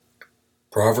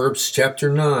Proverbs chapter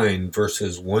 9,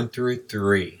 verses 1 through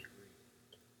 3.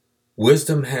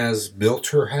 Wisdom has built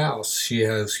her house. She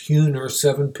has hewn her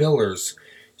 7 pillars.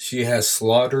 She has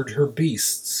slaughtered her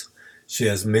beasts. She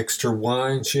has mixed her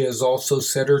wine. She has also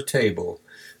set her table.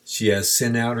 She has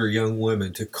sent out her young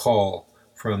women to call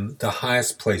from the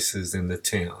highest places in the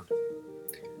town.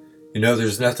 You know,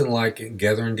 there's nothing like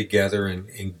gathering together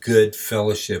in good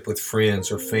fellowship with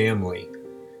friends or family,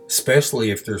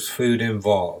 especially if there's food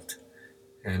involved.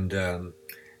 And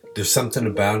there's something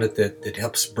about it that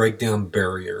helps break down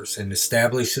barriers and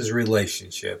establishes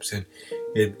relationships, and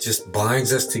it just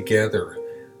binds us together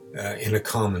in a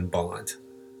common bond.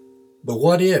 But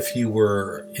what if you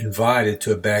were invited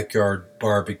to a backyard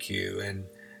barbecue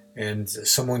and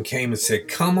someone came and said,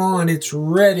 "Come on, it's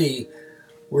ready.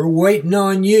 We're waiting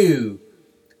on you."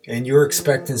 And you're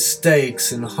expecting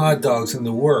steaks and hot dogs and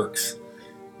the works.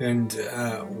 And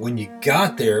when you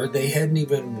got there, they hadn't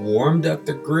even warmed up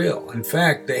the grill. In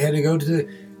fact, they had to go to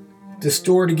the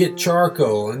store to get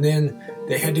charcoal, and then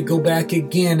they had to go back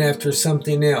again after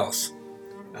something else.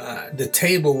 The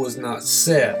table was not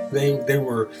set. They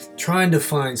were trying to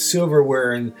find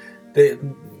silverware, and they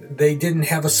didn't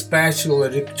have a spatula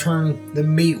to turn the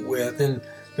meat with, and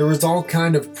there was all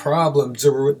kind of problems.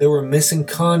 They were missing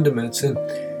condiments,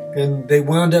 and they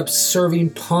wound up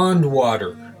serving pond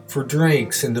water for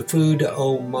drinks, and the food,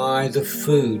 oh my, the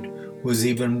food was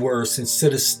even worse.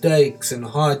 Instead of steaks and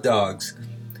hot dogs,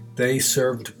 they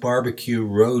served barbecue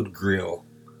roadkill,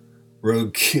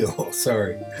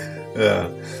 sorry.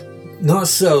 Not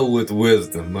so with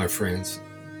wisdom, my friends.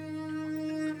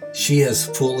 She has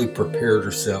fully prepared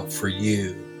herself for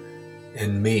you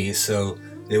and me so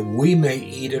that we may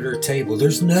eat at her table.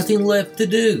 There's nothing left to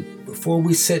do before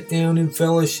we sit down in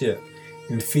fellowship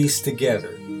and feast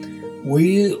together.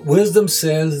 Wisdom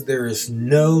says there is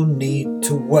no need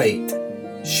to wait.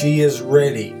 She is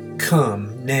ready.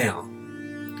 Come now.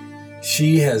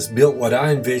 She has built what I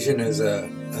envision as a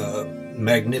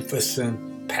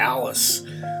magnificent palace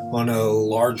on a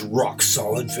large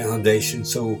rock-solid foundation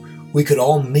so we could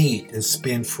all meet and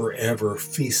spend forever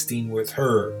feasting with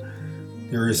her.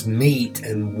 There is meat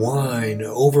and wine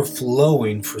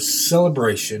overflowing for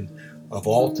celebration of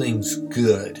all things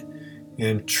good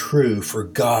and true for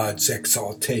God's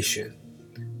exaltation.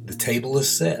 The table is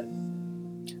set.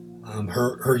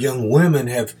 Her young women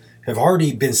have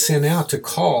already been sent out to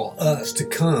call us to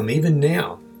come, even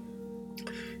now.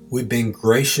 We've been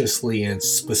graciously and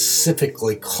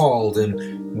specifically called,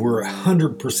 and we're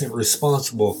 100%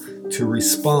 responsible to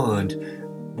respond.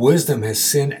 Wisdom has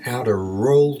sent out a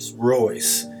Rolls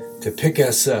Royce to pick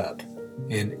us up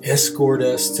and escort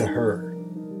us to her.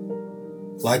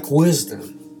 Like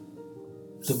wisdom,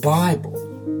 the Bible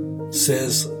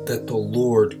says that the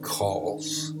Lord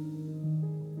calls.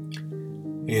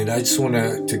 And I just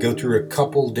want to go through a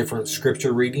couple different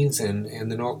scripture readings and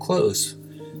then I'll close.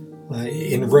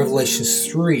 In Revelation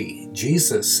 3,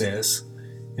 Jesus says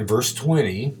in verse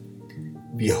 20,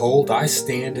 "Behold, I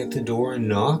stand at the door and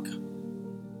knock.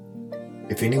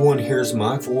 If anyone hears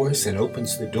my voice and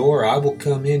opens the door, I will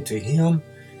come in to him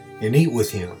and eat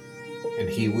with him, and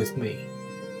he with me."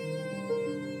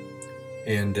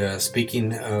 And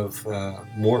speaking of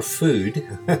more food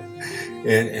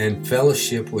and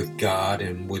fellowship with God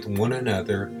and with one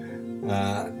another,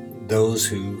 those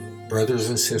who, brothers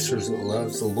and sisters that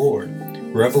loves the Lord.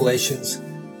 Revelations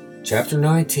chapter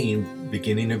 19,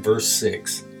 beginning at verse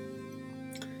 6.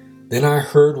 "Then I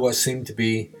heard what seemed to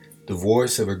be the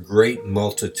voice of a great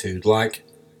multitude, like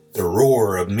the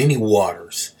roar of many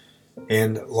waters,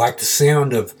 and like the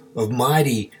sound of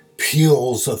mighty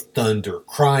peals of thunder,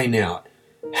 crying out,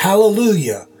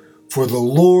 'Hallelujah! For the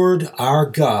Lord our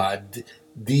God,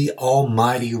 the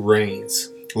Almighty reigns.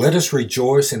 Let us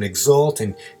rejoice and exult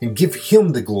and give him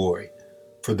the glory,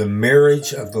 for the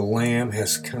marriage of the Lamb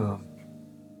has come,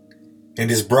 and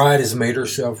his bride has made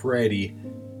herself ready.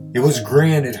 It was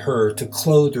granted her to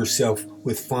clothe herself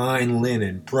with fine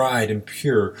linen, bright and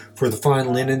pure, for the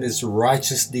fine linen is the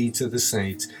righteous deeds of the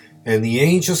saints. And the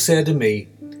angel said to me,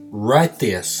 Write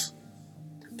this,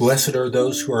 Blessed are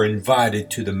those who are invited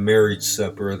to the marriage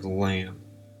supper of the Lamb.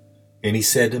 And he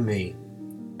said to me,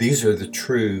 These are the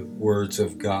true words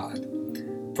of God."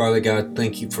 Father God,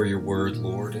 thank you for your word,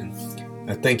 Lord. And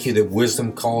I thank you that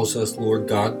wisdom calls us, Lord,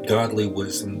 godly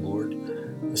wisdom, Lord,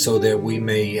 so that we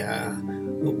may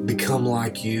become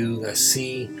like you,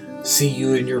 see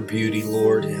you in your beauty,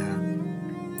 Lord,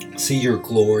 see your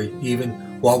glory, even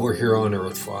while we're here on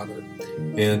earth, Father,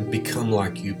 and become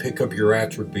like you, pick up your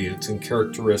attributes and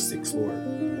characteristics, Lord.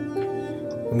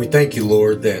 And we thank you,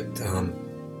 Lord, that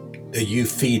you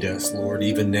feed us, Lord,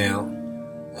 even now.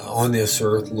 on this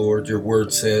earth, Lord. Your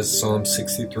word says, Psalm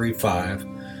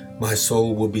 63:5, my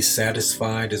soul will be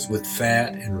satisfied as with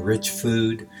fat and rich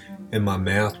food, and my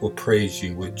mouth will praise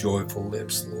you with joyful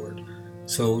lips, Lord.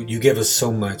 So you give us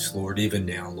so much, Lord, even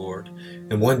now, Lord.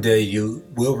 And one day you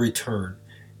will return,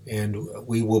 and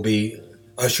we will be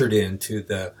ushered into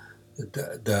the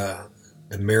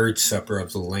marriage supper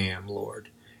of the Lamb, Lord.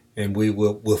 And we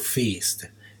will feast,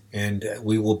 and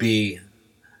we will be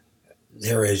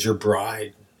there as your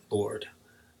bride, Lord,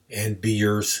 and be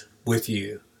yours with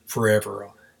you forever.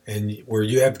 And where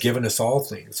you have given us all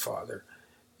things, Father.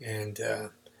 And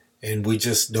and we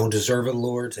just don't deserve it,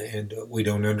 Lord, and we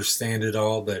don't understand it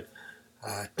all, but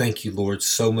thank you, Lord,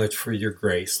 so much for your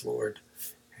grace, Lord.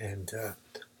 And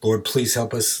Lord, please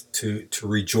help us to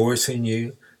rejoice in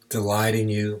you, delight in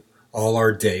you all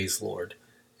our days, Lord.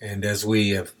 And as we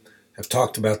have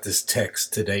talked about this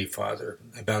text today, Father,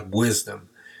 about wisdom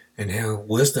and how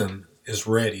wisdom is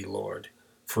ready, Lord,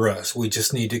 for us. We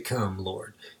just need to come,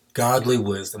 Lord. Godly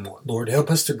wisdom, Lord, help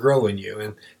us to grow in you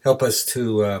and help us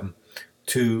to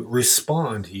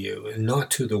respond to you and not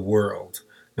to the world,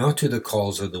 not to the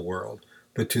calls of the world,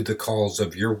 but to the calls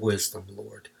of your wisdom,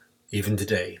 Lord, even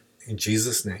today. In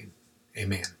Jesus' name,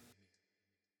 amen.